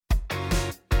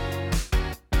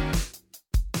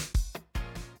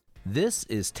This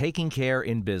is Taking Care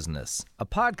in Business, a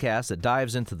podcast that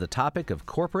dives into the topic of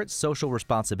corporate social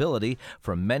responsibility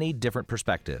from many different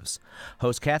perspectives.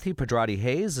 Host Kathy Pedrati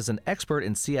Hayes is an expert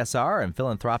in CSR and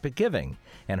philanthropic giving,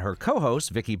 and her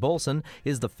co-host, Vicki Bolson,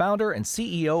 is the founder and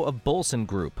CEO of Bolson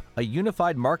Group, a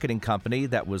unified marketing company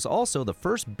that was also the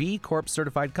first B Corp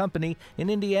certified company in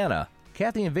Indiana.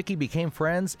 Kathy and Vicki became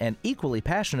friends and equally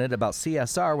passionate about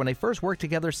CSR when they first worked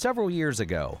together several years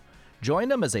ago. Join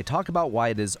them as they talk about why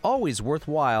it is always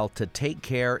worthwhile to take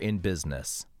care in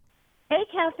business. Hey,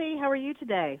 Kathy, how are you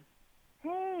today?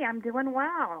 Hey, I'm doing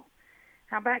well.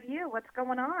 How about you? What's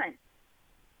going on?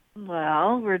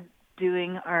 Well, we're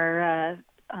doing our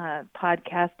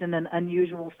podcast in an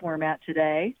unusual format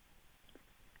today.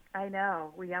 I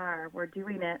know, we are. We're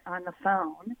doing it on the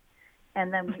phone.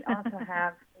 And then we also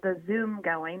have the Zoom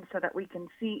going so that we can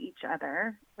see each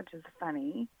other, which is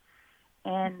funny.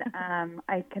 And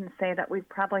I can say that we've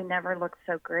probably never looked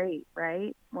so great,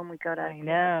 right, when we go to I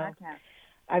know. the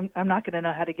podcast. I'm not going to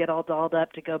know how to get all dolled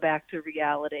up to go back to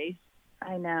reality.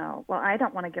 I know. Well, I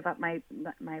don't want to give up my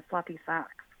fluffy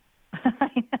socks. I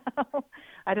know.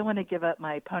 I don't want to give up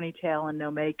my ponytail and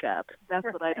no makeup. That's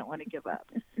what I don't want to give up.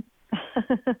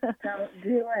 Don't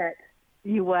do it.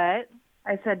 You what?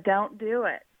 I said don't do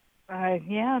it.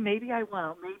 Yeah, maybe I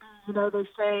won't. Maybe, they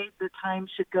say the time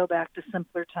should go back to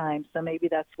simpler times, so maybe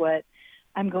that's what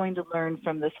I'm going to learn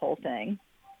from this whole thing.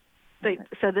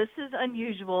 So this is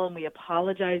unusual, and we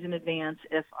apologize in advance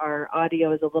if our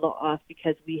audio is a little off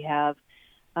because we have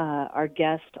our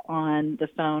guest on the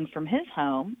phone from his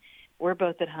home. We're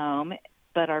both at home,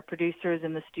 but our producer is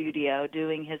in the studio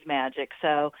doing his magic,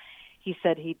 so he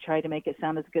said he'd try to make it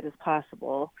sound as good as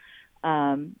possible.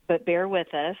 But bear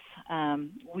with us.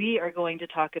 We are going to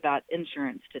talk about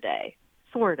insurance today,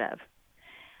 sort of.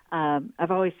 I've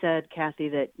always said, Kathy,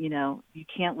 that, you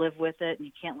can't live with it and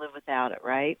you can't live without it,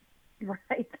 right?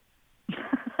 Right.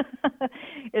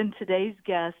 And today's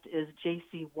guest is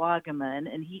J.C.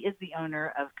 Wagaman, and he is the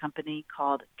owner of a company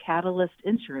called Catalyst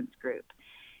Insurance Group.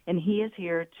 And he is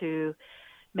here to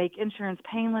make insurance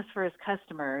painless for his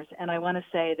customers. And I want to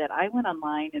say that I went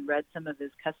online and read some of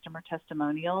his customer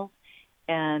testimonials.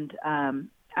 And,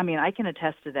 I can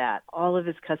attest to that. All of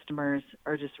his customers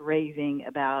are just raving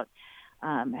about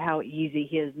how easy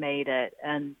he has made it.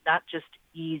 And not just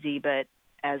easy, but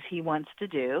as he wants to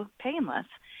do, painless.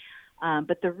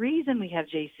 But the reason we have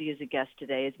JC as a guest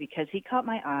today is because he caught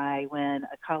my eye when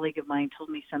a colleague of mine told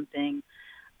me something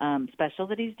special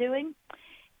that he's doing.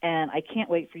 And I can't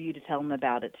wait for you to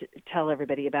tell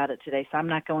everybody about it today. So I'm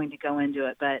not going to go into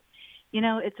it, but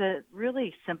it's a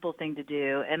really simple thing to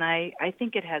do, and I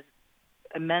think it has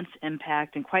immense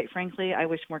impact, and quite frankly, I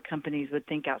wish more companies would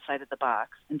think outside of the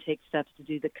box and take steps to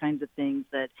do the kinds of things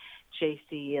that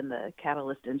JC and the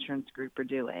Catalyst Insurance Group are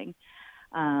doing.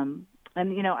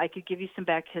 I could give you some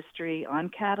back history on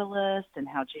Catalyst and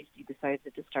how JC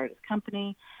decided to start his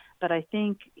company, but I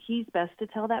think he's best to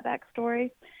tell that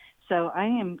backstory. So I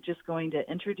am just going to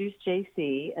introduce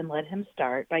JC and let him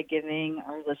start by giving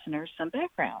our listeners some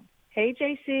background. Hey,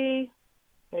 JC.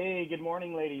 Hey, good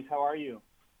morning, ladies. How are you?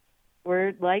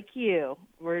 We're like you.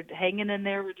 We're hanging in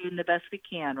there. We're doing the best we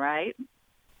can, right?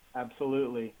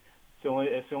 Absolutely.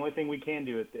 It's the only thing we can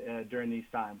do during these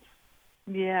times.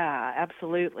 Yeah,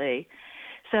 absolutely.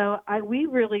 So we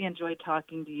really enjoyed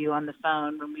talking to you on the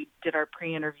phone when we did our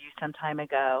pre-interview some time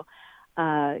ago.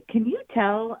 Can you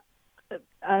tell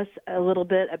us a little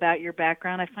bit about your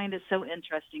background? I find it so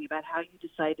interesting about how you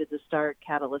decided to start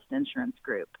Catalyst Insurance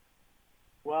Group.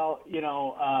 Well,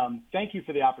 thank you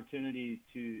for the opportunity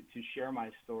to share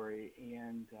my story.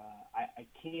 And I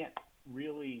can't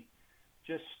really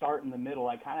just start in the middle.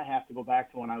 I kind of have to go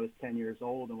back to when I was 10 years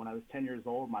old. And when I was 10 years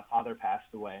old, my father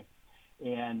passed away.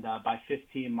 And by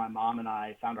 15, my mom and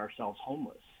I found ourselves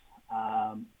homeless.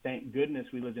 Thank goodness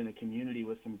we lived in a community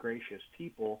with some gracious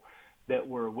people that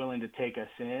were willing to take us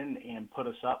in and put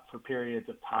us up for periods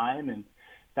of time. And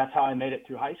that's how I made it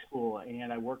through high school.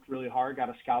 And I worked really hard, got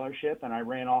a scholarship, and I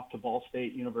ran off to Ball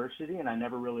State University, and I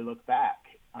never really looked back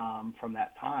from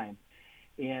that time.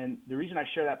 And the reason I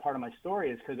share that part of my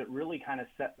story is because it really kind of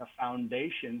set the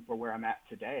foundation for where I'm at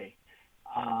today.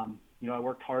 I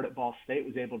worked hard at Ball State,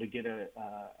 was able to get a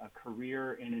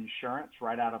career in insurance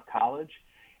right out of college,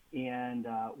 and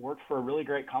worked for a really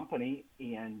great company,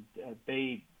 and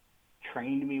they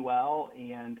trained me well.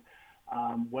 And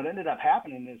what ended up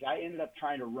happening is I ended up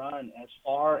trying to run as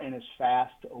far and as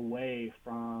fast away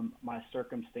from my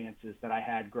circumstances that I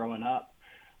had growing up.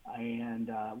 And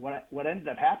what ended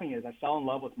up happening is I fell in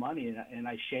love with money, and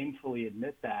I shamefully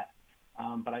admit that.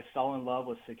 But I fell in love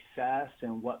with success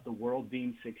and what the world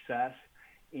deemed success.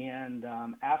 And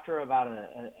after about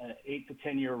a 8 to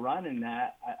 10 year run in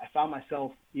that, I found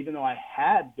myself, even though I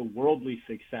had the worldly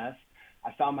success,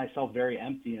 I found myself very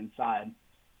empty inside.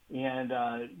 And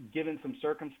given some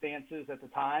circumstances at the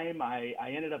time, I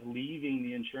ended up leaving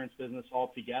the insurance business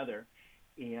altogether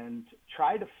and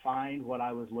tried to find what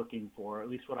I was looking for, or at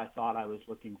least what I thought I was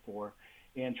looking for,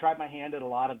 and tried my hand at a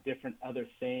lot of different other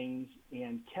things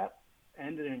and kept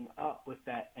ending up with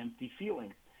that empty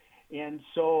feeling. And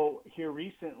so here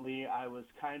recently, I was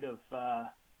kind of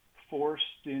forced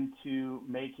into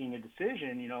making a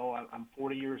decision. You know, I'm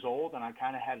 40 years old, and I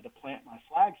kind of had to plant my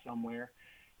flag somewhere.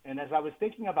 And as I was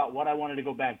thinking about what I wanted to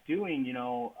go back doing, you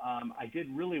know, I did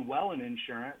really well in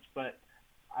insurance, but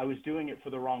I was doing it for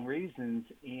the wrong reasons.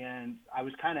 And I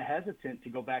was kind of hesitant to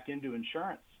go back into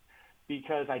insurance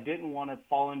because I didn't want to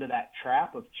fall into that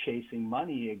trap of chasing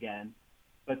money again.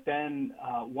 But then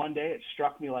one day it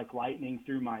struck me like lightning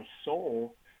through my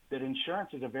soul that insurance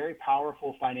is a very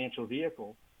powerful financial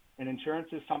vehicle. And insurance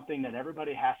is something that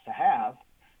everybody has to have.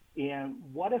 And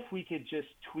what if we could just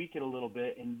tweak it a little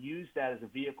bit and use that as a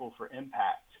vehicle for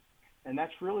impact? And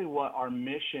that's really what our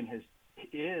mission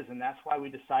is, and that's why we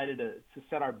decided to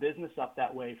set our business up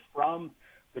that way from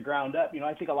the ground up. You know,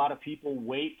 I think a lot of people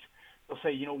wait. They'll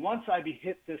say, you know, once I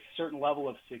hit this certain level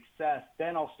of success,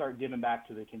 then I'll start giving back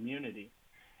to the community.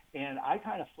 And I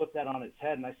kind of flipped that on its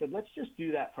head, and I said, let's just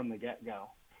do that from the get-go.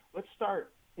 Let's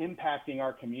start impacting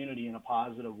our community in a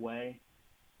positive way,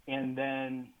 and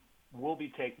then we'll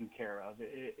be taken care of.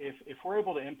 If we're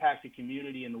able to impact the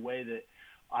community in the way that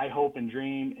I hope and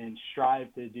dream and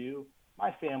strive to do,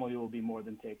 my family will be more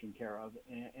than taken care of.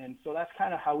 And so that's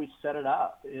kind of how we set it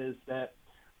up, is that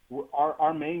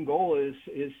our main goal is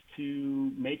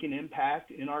to make an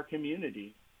impact in our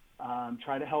community,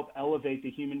 try to help elevate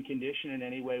the human condition in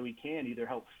any way we can, either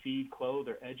help feed, clothe,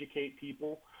 or educate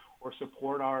people, or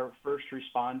support our first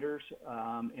responders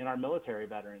and our military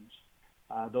veterans.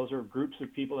 Those are groups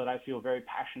of people that I feel very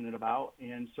passionate about,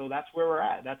 and so that's where we're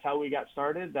at. That's how we got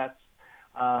started. This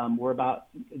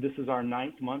is our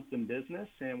 9th month in business,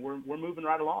 and we're moving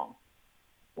right along.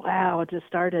 Wow, just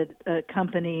started a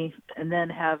company and then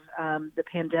have the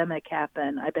pandemic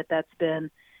happen. I bet that's been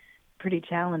pretty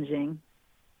challenging.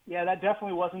 Yeah, that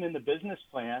definitely wasn't in the business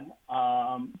plan,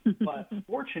 but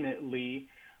fortunately,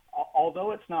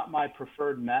 although it's not my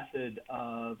preferred method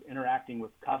of interacting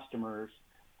with customers,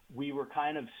 we were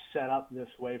kind of set up this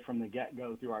way from the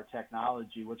get-go through our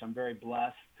technology, which I'm very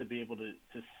blessed to be able to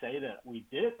say that we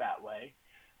did it that way.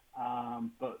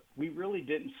 But we really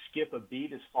didn't skip a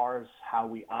beat as far as how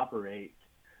we operate.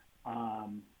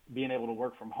 Being able to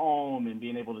work from home and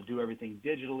being able to do everything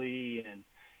digitally, and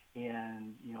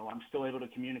you know, I'm still able to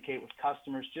communicate with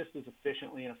customers just as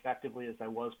efficiently and effectively as I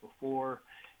was before.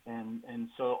 And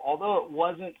so although it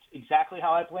wasn't exactly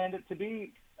how I planned it to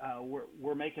be,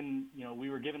 we're making, you know, we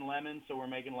were given lemons, so we're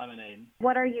making lemonade.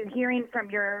 What are you hearing from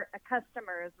your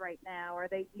customers right now? Are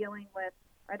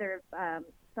there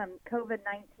some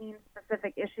COVID-19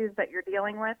 specific issues that you're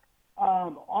dealing with?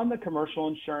 On the commercial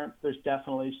insurance, there's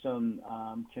definitely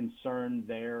some concern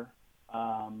there,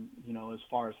 you know, as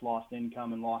far as lost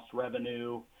income and lost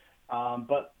revenue.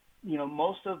 But, you know,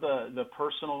 most of the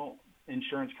personal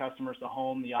insurance customers, the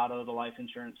home, the auto, the life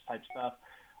insurance type stuff,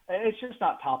 it's just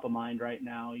not top of mind right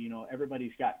now. You know,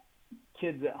 everybody's got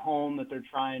kids at home that they're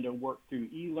trying to work through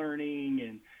e-learning,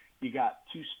 and you got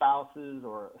two spouses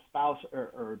or a spouse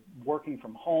or working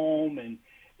from home, and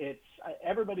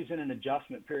everybody's in an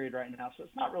adjustment period right now, so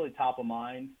it's not really top of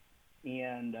mind.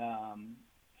 And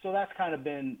so that's kind of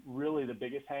been really the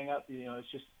biggest hang up. You know,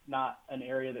 it's just not an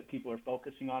area that people are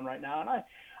focusing on right now. And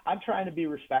I'm trying to be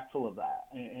respectful of that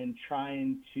and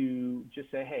trying to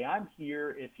just say, hey, I'm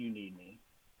here if you need me.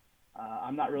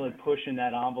 I'm not really pushing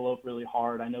that envelope really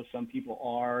hard. I know some people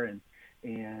are,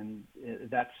 and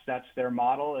that's their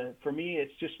model. For me,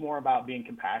 it's just more about being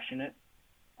compassionate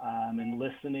and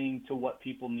listening to what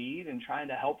people need and trying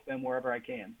to help them wherever I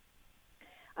can.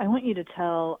 I want you to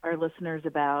tell our listeners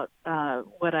about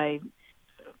what I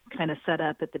kind of set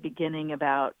up at the beginning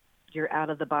about your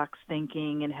out-of-the-box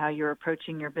thinking and how you're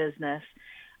approaching your business.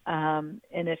 And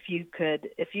if you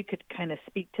could kind of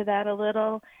speak to that a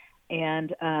little.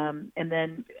 And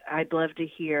then I'd love to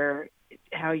hear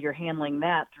how you're handling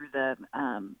that through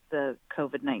the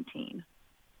COVID-19.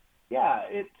 Yeah,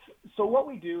 so what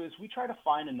we do is we try to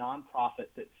find a nonprofit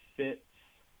that fits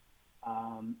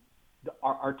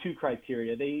our two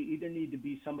criteria. They either need to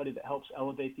be somebody that helps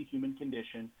elevate the human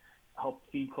condition, help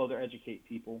feed, clothe, or educate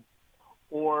people,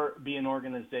 or be an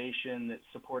organization that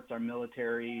supports our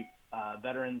military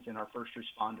veterans and our first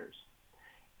responders.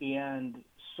 And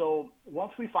so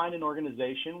once we find an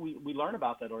organization, we learn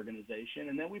about that organization,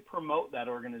 and then we promote that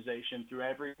organization through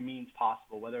every means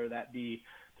possible, whether that be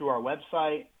through our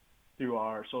website, through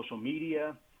our social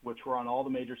media, which we're on all the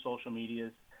major social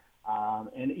medias,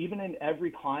 and even in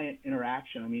every client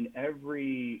interaction. I mean,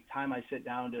 every time I sit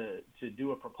down to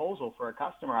do a proposal for a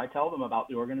customer, I tell them about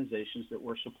the organizations that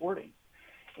we're supporting.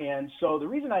 And so the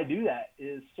reason I do that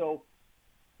is so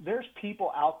there's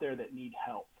people out there that need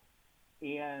help,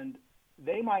 and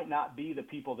they might not be the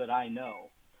people that I know,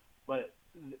 but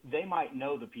they might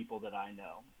know the people that I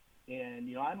know. And,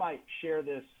 you know, I might share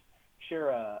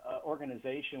a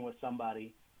organization with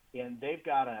somebody, and they've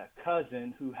got a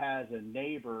cousin who has a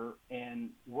neighbor, and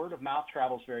word of mouth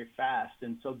travels very fast,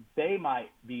 and so they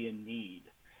might be in need.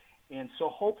 And so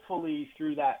hopefully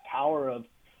through that power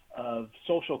of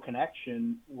social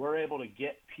connection, we're able to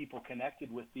get people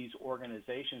connected with these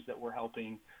organizations that we're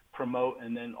helping promote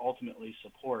and then ultimately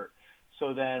support.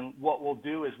 So then what we'll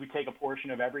do is we take a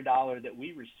portion of every dollar that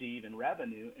we receive in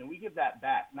revenue, and we give that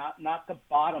back, not the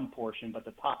bottom portion, but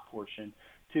the top portion,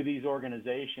 to these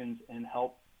organizations and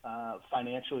help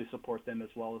financially support them as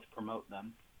well as promote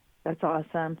them. That's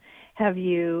awesome. Have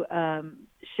you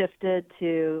shifted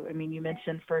to, I mean, you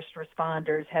mentioned first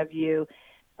responders. Have you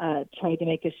tried to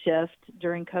make a shift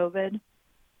during COVID?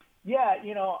 Yeah,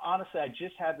 you know, honestly, I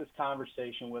just had this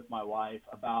conversation with my wife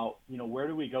about, you know, where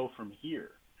do we go from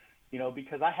here? You know,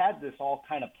 because I had this all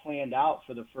kind of planned out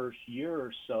for the first year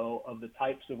or so of the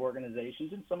types of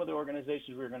organizations and some of the organizations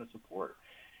we were going to support.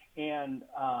 And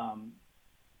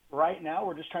right now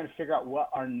we're just trying to figure out what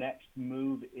our next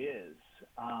move is.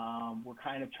 We're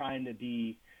kind of trying to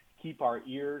keep our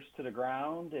ears to the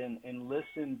ground and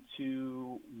listen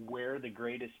to where the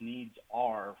greatest needs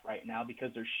are right now,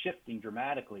 because they're shifting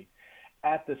dramatically.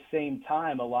 At the same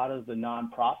time, a lot of the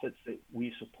nonprofits that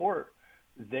we support,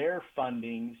 their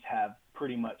fundings have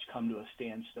pretty much come to a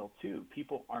standstill too.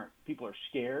 People are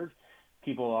scared,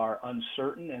 people are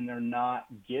uncertain, and they're not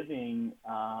giving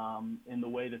in the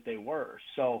way that they were.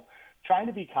 So trying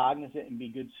to be cognizant and be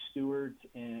good stewards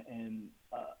and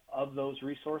of those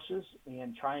resources,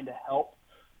 and trying to help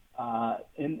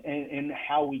in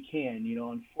how we can. You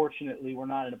know, unfortunately, we're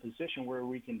not in a position where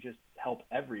we can just help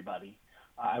everybody.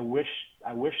 I wish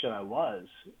that I was,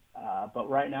 but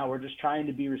right now we're just trying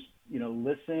to be, you know,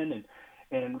 listen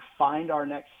and find our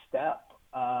next step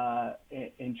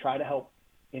and try to help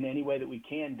in any way that we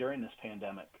can during this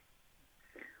pandemic.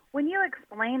 When you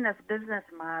explain this business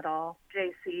model,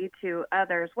 JC, to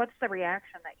others, what's the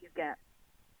reaction that you get?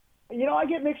 You know, I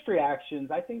get mixed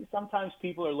reactions. I think sometimes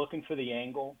people are looking for the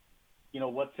angle, you know,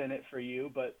 what's in it for you,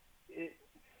 but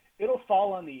it'll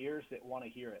fall on the ears that want to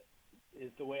hear it,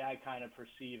 is the way I kind of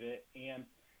perceive it. And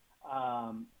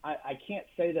I can't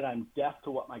say that I'm deaf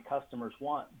to what my customers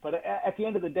want, but at the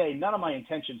end of the day, none of my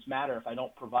intentions matter if I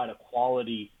don't provide a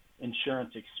quality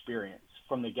insurance experience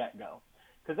from the get-go,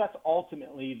 because that's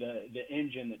ultimately the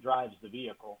engine that drives the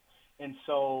vehicle. And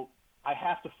so I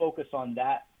have to focus on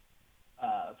that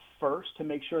first to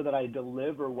make sure that I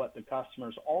deliver what the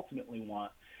customers ultimately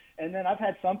want. And then I've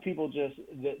had some people just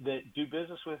that do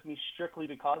business with me strictly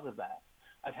because of that.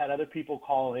 I've had other people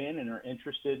call in and are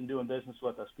interested in doing business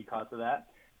with us because of that.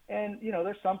 And, you know,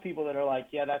 there's some people that are like,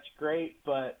 yeah, that's great,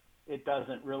 but that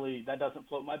doesn't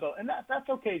float my boat. And that's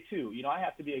okay too. You know, I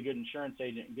have to be a good insurance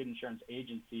agent and good insurance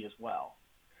agency as well.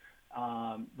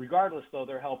 Regardless, though,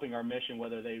 they're helping our mission,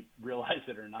 whether they realize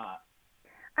it or not.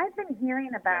 I've been hearing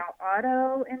about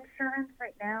auto insurance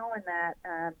right now, and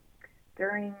that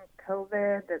during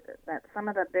COVID, that some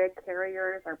of the big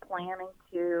carriers are planning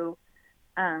to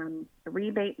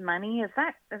rebate money. Is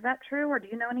that true, or do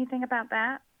you know anything about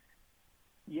that?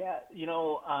 Yeah, you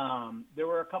know, there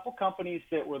were a couple companies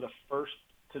that were the first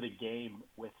to the game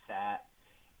with that,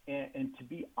 and to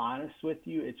be honest with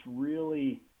you,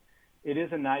 it is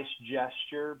a nice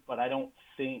gesture, but I don't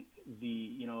think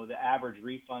the average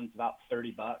refund's about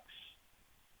 $30.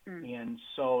 And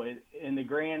so in the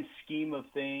grand scheme of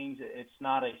things, it's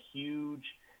not a huge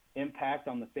impact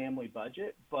on the family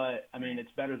budget, but I mean,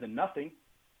 it's better than nothing.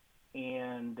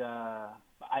 And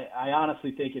I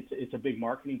honestly think it's a big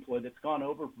marketing ploy that's gone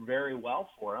over very well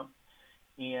for them.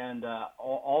 And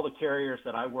all the carriers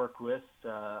that I work with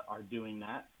are doing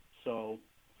that. So,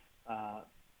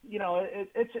 you know,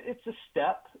 it's a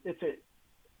step.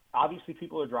 Obviously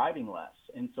people are driving less,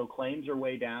 and so claims are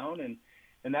way down, and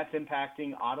that's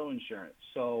impacting auto insurance.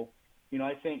 So, you know,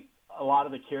 I think a lot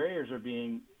of the carriers are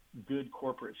being good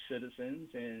corporate citizens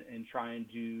and trying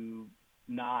to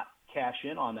not cash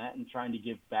in on that and trying to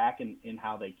give back in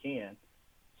how they can.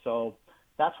 So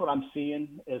that's what I'm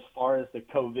seeing as far as the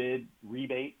COVID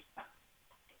rebate.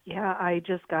 Yeah, I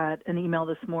just got an email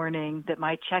this morning that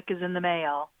my check is in the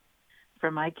mail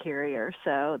from my carrier.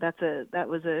 So that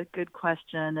was a good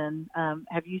question. And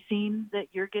have you seen that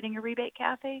you're getting a rebate,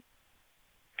 Kathy?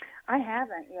 I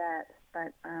haven't yet,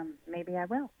 but maybe I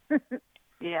will.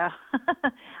 Yeah.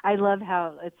 I love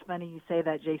how it's funny you say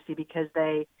that, JC, because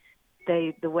the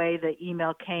way the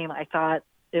email came, I thought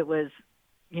it was,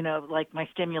 like my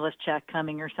stimulus check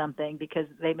coming or something, because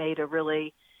they made a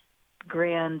really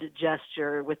grand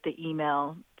gesture with the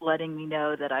email letting me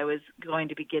know that I was going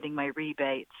to be getting my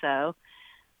rebate. So,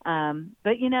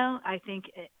 but I think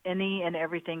any and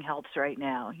everything helps right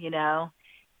now,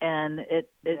 and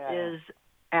it is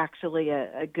actually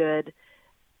a good,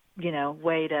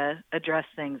 way to address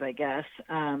things, I guess.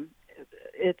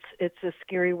 It's a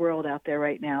scary world out there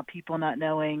right now. People not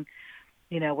knowing,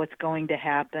 what's going to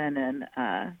happen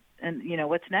and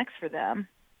what's next for them.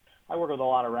 I work with a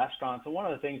lot of restaurants, and one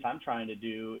of the things I'm trying to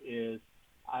do is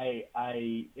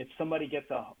if somebody gets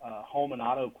a home and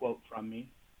auto quote from me,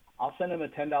 I'll send them a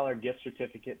 $10 gift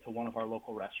certificate to one of our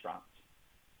local restaurants.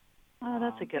 Oh,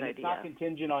 that's a good idea. It's not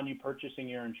contingent on you purchasing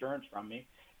your insurance from me.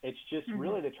 It's just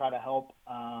really to try to help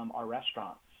our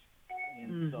restaurants.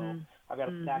 And so I've got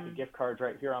a stack of gift cards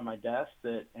right here on my desk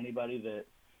that anybody that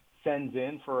sends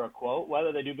in for a quote,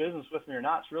 whether they do business with me or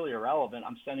not, it's really irrelevant.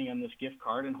 I'm sending them this gift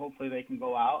card, and hopefully they can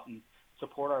go out and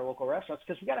support our local restaurants,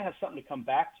 because we got to have something to come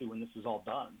back to when this is all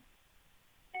done.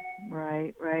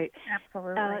 Right.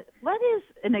 Absolutely.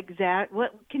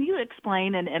 What can you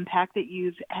explain an impact that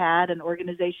you've had, an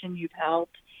organization you've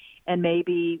helped, and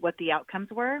maybe what the outcomes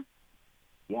were?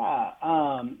 Yeah.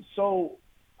 So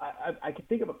I can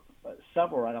think of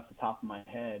several right off the top of my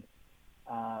head.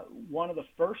 One of the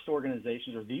first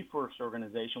organizations, or the first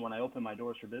organization when I opened my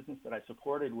doors for business that I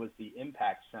supported, was the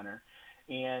Impact Center.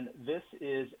 And this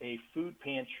is a food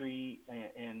pantry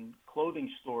and clothing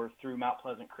store through Mount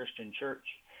Pleasant Christian Church.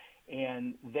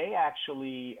 And they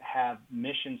actually have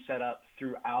missions set up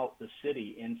throughout the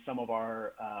city in some of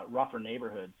our rougher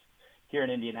neighborhoods here in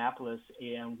Indianapolis.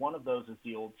 And one of those is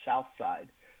the Old South Side.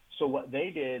 So what they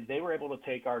did, they were able to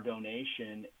take our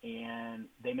donation and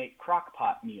they make crock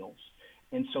pot meals.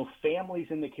 And so families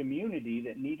in the community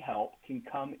that need help can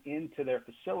come into their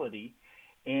facility,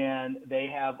 and they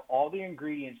have all the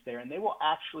ingredients there, and they will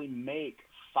actually make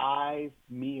 5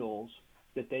 meals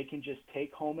that they can just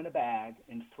take home in a bag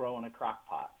and throw in a crock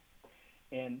pot.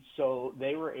 And so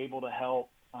they were able to help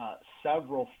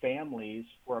several families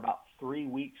for about 3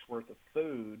 weeks worth of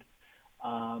food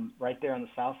right there on the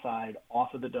South Side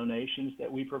off of the donations that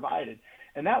we provided.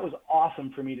 And that was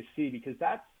awesome for me to see, because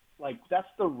that's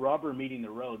the rubber meeting the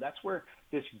road. That's where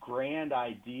this grand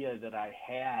idea that I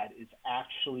had is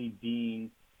actually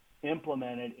being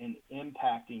implemented and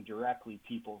impacting directly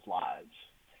people's lives.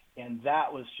 And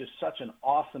that was just such an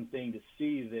awesome thing to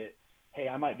see that, hey,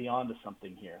 I might be onto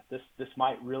something here. This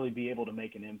might really be able to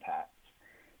make an impact.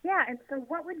 Yeah, and so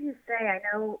what would you say, I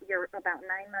know you're about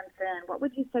 9 months in, what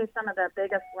would you say some of the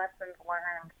biggest lessons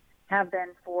learned have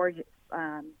been for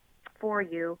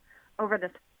you over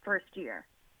this first year?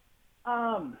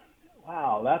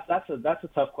 Wow, that's a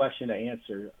tough question to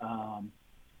answer.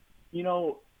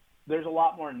 There's a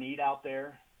lot more need out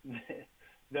there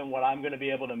than what I'm going to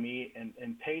be able to meet,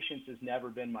 and patience has never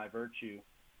been my virtue.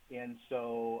 And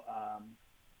so,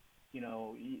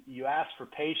 you ask for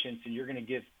patience, and you're going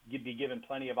to be given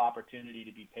plenty of opportunity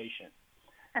to be patient.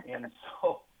 And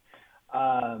so,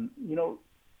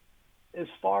 as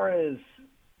far as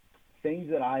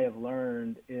things that I have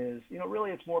learned is,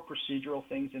 really it's more procedural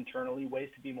things internally, ways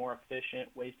to be more efficient,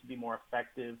 ways to be more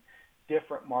effective,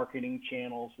 different marketing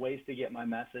channels, ways to get my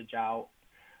message out.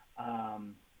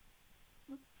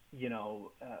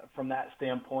 From that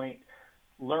standpoint,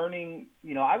 learning,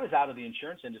 I was out of the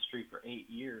insurance industry for 8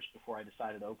 years before I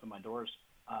decided to open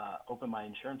my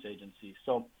insurance agency.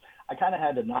 So I kind of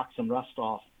had to knock some rust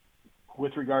off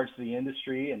with regards to the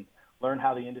industry and learn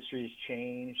how the industry has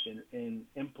changed and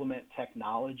implement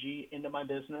technology into my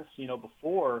business.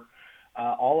 Before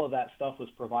all of that stuff was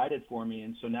provided for me.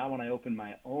 And so now when I open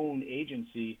my own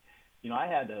agency, I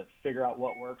had to figure out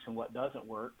what works and what doesn't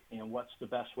work and what's the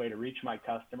best way to reach my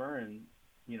customer. And,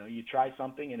 you try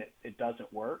something and it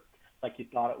doesn't work like you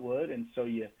thought it would. And so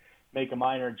you make a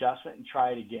minor adjustment and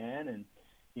try it again. And,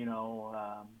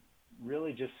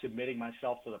 really just submitting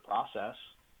myself to the process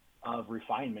of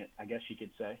refinement, I guess you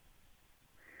could say.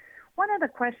 One of the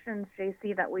questions,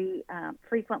 JC, that we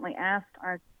frequently ask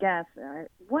our guests,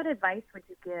 what advice would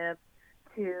you give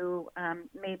to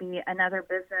maybe another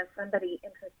business, somebody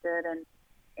interested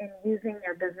in using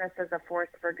their business as a force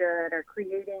for good or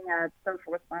creating a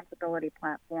social responsibility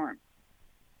platform?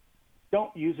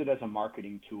 Don't use it as a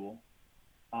marketing tool.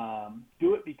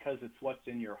 Do it because it's what's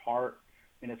in your heart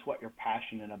and it's what you're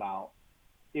passionate about.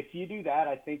 If you do that,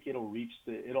 I think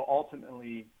it'll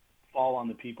ultimately fall on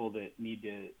the people that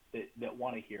that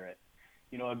want to hear it.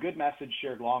 A good message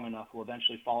shared long enough will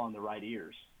eventually fall on the right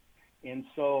ears. And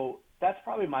so that's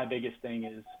probably my biggest thing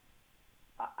is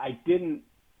I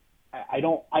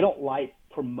don't like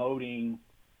promoting,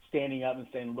 standing up and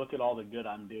saying, look at all the good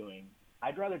I'm doing.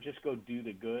 I'd rather just go do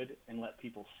the good and let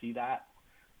people see that.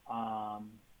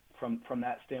 From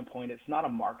that standpoint, it's not a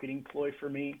marketing ploy for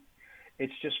me.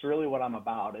 It's just really what I'm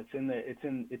about.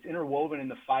 It's interwoven in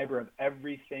the fiber of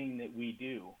everything that we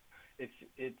do.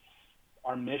 It's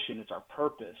our mission. It's our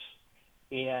purpose.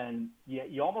 And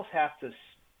you almost have to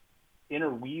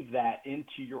interweave that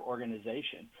into your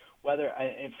organization, whether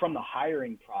from the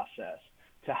hiring process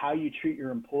to how you treat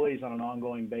your employees on an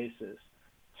ongoing basis,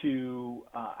 to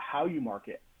how you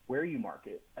market, where you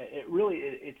market.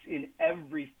 It's in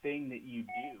everything that you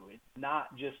do. It's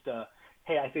not just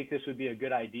hey, I think this would be a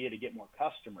good idea to get more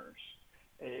customers.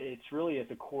 It's really at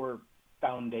the core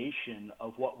foundation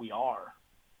of what we are.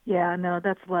 Yeah, no,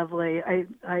 that's lovely.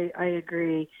 I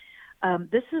agree.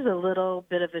 This is a little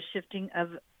bit of a shifting of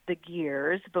the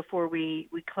gears before we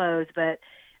close, but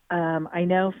I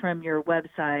know from your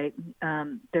website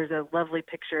there's a lovely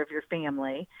picture of your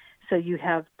family. So you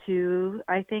have 2,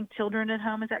 I think, children at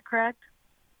home. Is that correct?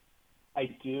 I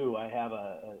do. I have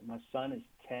my son is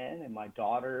 10 and my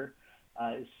daughter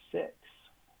is 6.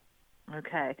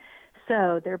 Okay.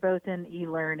 So they're both in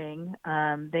e-learning.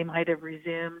 They might have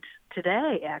resumed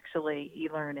today, actually,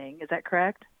 e-learning. Is that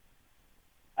correct?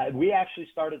 We actually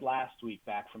started last week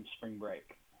back from spring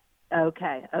break.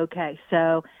 Okay.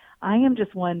 So I am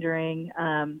just wondering,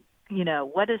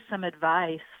 what is some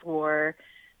advice for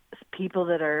people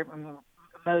that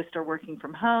most are working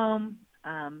from home,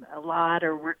 a lot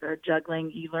are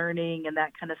juggling e-learning and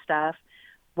that kind of stuff.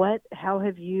 How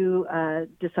have you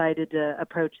decided to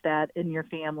approach that in your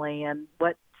family, and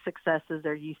what successes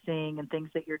are you seeing and things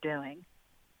that you're doing?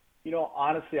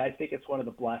 Honestly, I think it's one of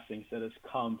the blessings that has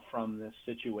come from this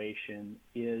situation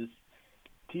is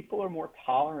people are more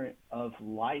tolerant of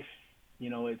life.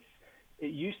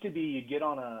 It used to be you get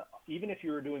on even if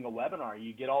you were doing a webinar,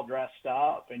 you get all dressed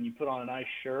up and you put on a nice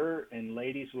shirt, and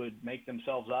ladies would make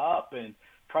themselves up and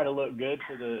try to look good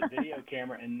for the video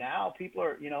camera. And now people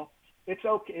are, it's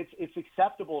okay. It's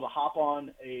acceptable to hop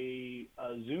on a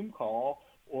Zoom call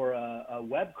or a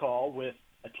web call with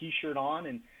a T-shirt on,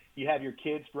 and you have your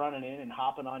kids running in and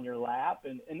hopping on your lap,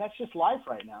 and that's just life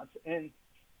right now. And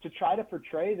to try to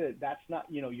portray that's not,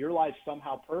 your life's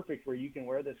somehow perfect where you can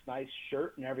wear this nice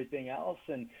shirt and everything else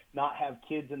and not have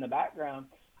kids in the background.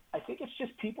 I think it's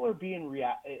just people are being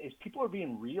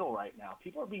real right now.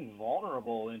 People are being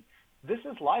vulnerable, and this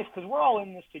is life because we're all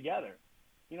in this together.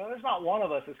 There's not one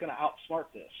of us that's going to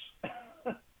outsmart this.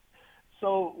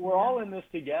 So we're all in this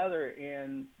together,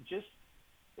 and just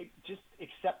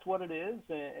accept what it is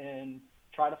and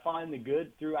try to find the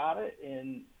good throughout it.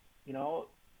 And,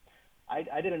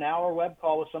 I did an hour web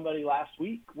call with somebody last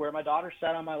week where my daughter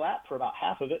sat on my lap for about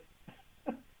half of it.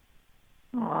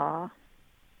 Aw,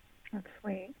 that's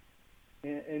sweet.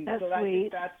 And that's so I sweet.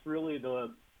 think that's really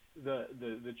the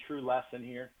true lesson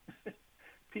here.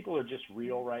 People are just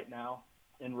real right now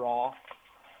and raw.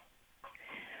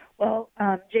 Well,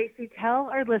 JC, tell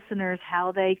our listeners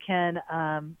how they can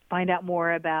find out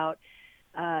more about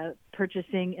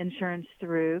purchasing insurance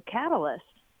through Catalyst.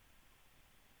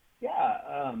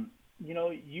 Yeah,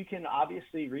 you can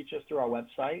obviously reach us through our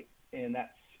website, and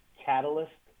that's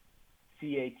Catalyst,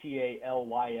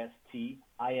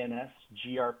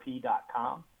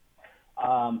 CATALYSTINSGRP.com.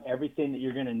 Everything that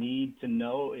you're going to need to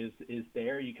know is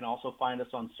there. You can also find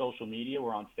us on social media.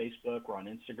 We're on Facebook, we're on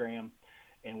Instagram,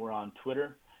 and we're on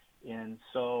Twitter. And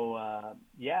so,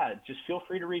 just feel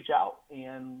free to reach out,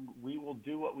 and we will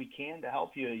do what we can to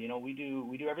help you. We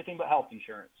do everything but health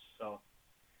insurance. So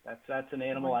that's an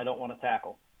animal I don't want to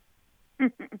tackle.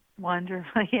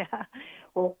 Wonderful. Yeah.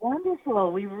 Well,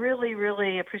 wonderful. We really,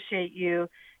 really appreciate you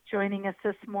joining us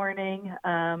this morning.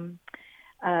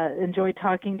 Enjoyed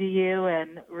talking to you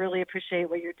and really appreciate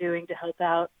what you're doing to help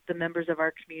out the members of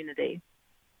our community.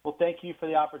 Well, thank you for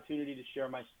the opportunity to share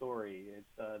my story.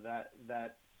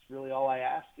 That's really all I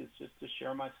ask is just to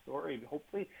share my story.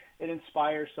 Hopefully it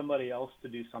inspires somebody else to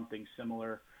do something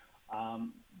similar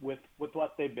with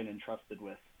what they've been entrusted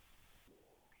with.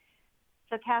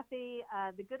 So, Kathy,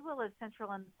 the Goodwill of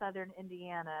Central and Southern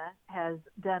Indiana has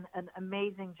done an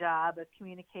amazing job of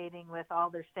communicating with all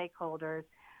their stakeholders.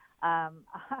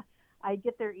 I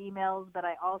get their emails, but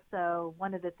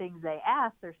one of the things they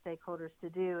ask their stakeholders to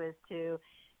do is to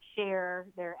share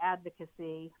their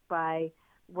advocacy by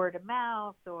word of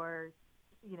mouth or,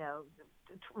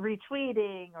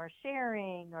 retweeting or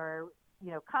sharing or,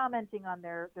 commenting on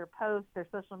their posts, their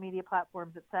social media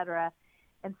platforms, et cetera.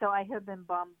 And so I have been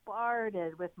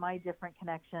bombarded with my different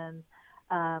connections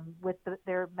with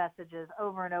their messages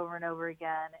over and over and over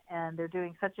again. And they're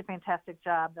doing such a fantastic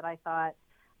job that I thought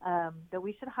that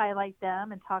we should highlight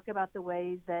them and talk about the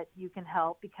ways that you can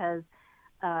help, because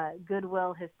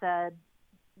Goodwill has said,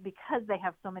 because they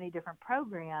have so many different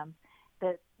programs,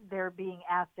 that they're being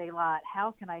asked a lot,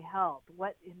 how can I help?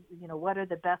 What are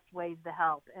the best ways to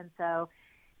help? And so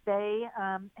they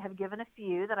have given a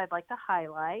few that I'd like to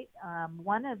highlight.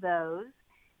 One of those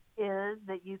is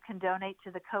that you can donate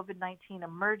to the COVID-19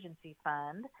 Emergency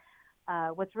Fund.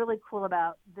 What's really cool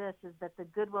about this is that the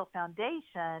Goodwill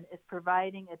Foundation is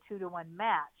providing a 2-to-1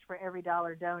 match for every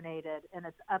dollar donated, and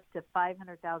it's up to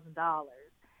 $500,000.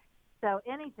 So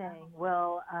anything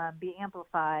will be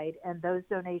amplified, and those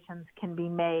donations can be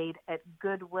made at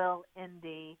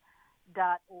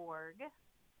goodwillindy.org,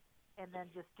 and then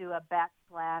just do a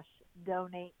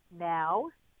 /donate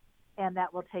now, and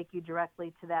that will take you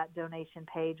directly to that donation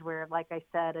page where, like I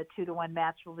said, a 2-to-1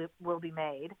 match will be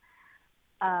made.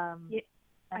 I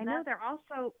know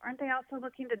aren't they also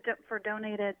looking for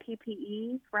donated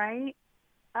PPE, right?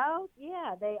 Oh,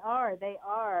 yeah, they are.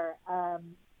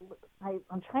 I'm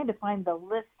trying to find the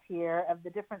list here of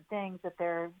the different things that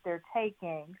they're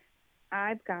taking.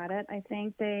 I've got it. I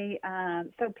think they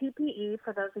so PPE,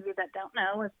 for those of you that don't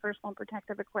know, is personal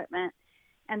protective equipment,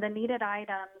 and the needed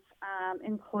items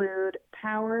include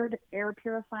powered air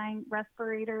purifying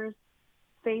respirators,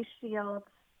 face shields,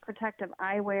 protective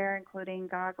eyewear, including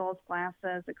goggles,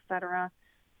 glasses, etc.,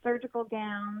 surgical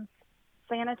gowns,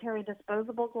 sanitary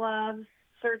disposable gloves,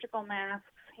 surgical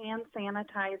masks, hand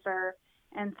sanitizer,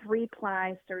 and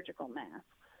 3-ply surgical masks.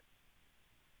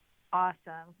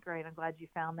 Awesome. Great. I'm glad you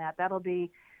found that. That'll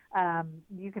be,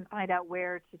 you can find out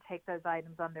where to take those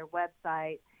items on their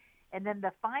website. And then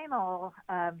the final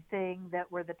thing that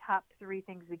were the top 3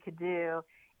 things we could do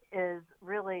is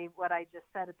really what I just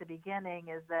said at the beginning,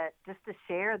 is that just to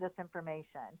share this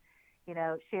information,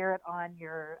 share it on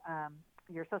your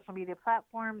social media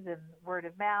platforms and word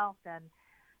of mouth, and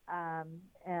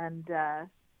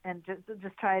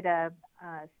just try to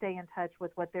stay in touch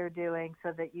with what they're doing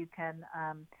so that you can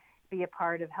be a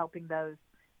part of helping those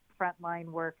frontline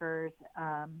workers,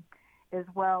 as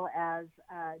well as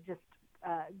just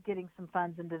getting some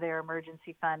funds into their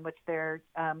emergency fund, which they're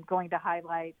going to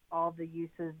highlight all the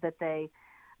uses that they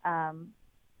have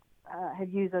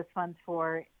used those funds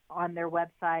for on their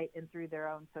website and through their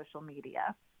own social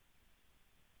media.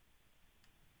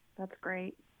 That's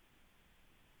great.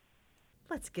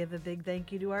 Let's give a big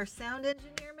thank you to our sound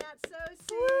engineer, Matt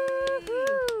Sosi,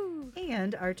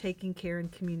 and our Taking Care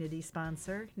and community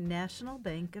sponsor, National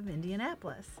Bank of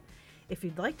Indianapolis. If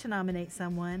you'd like to nominate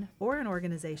someone or an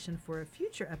organization for a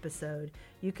future episode,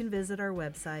 you can visit our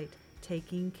website,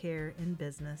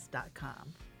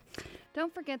 takingcareinbusiness.com.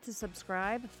 Don't forget to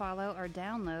subscribe, follow, or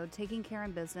download Taking Care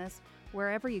in Business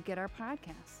wherever you get our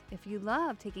podcasts. If you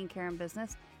love Taking Care in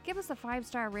Business, give us a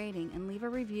 5-star rating and leave a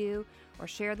review or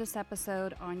share this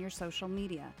episode on your social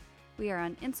media. We are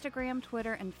on Instagram,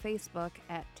 Twitter, and Facebook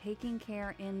at Taking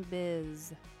Care in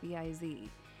Biz, B-I-Z.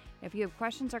 If you have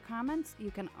questions or comments,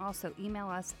 you can also email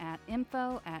us at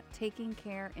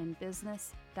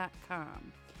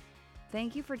info@takingcareinbusiness.com.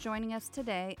 Thank you for joining us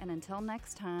today, and until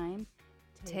next time,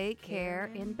 take care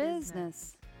in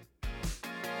business.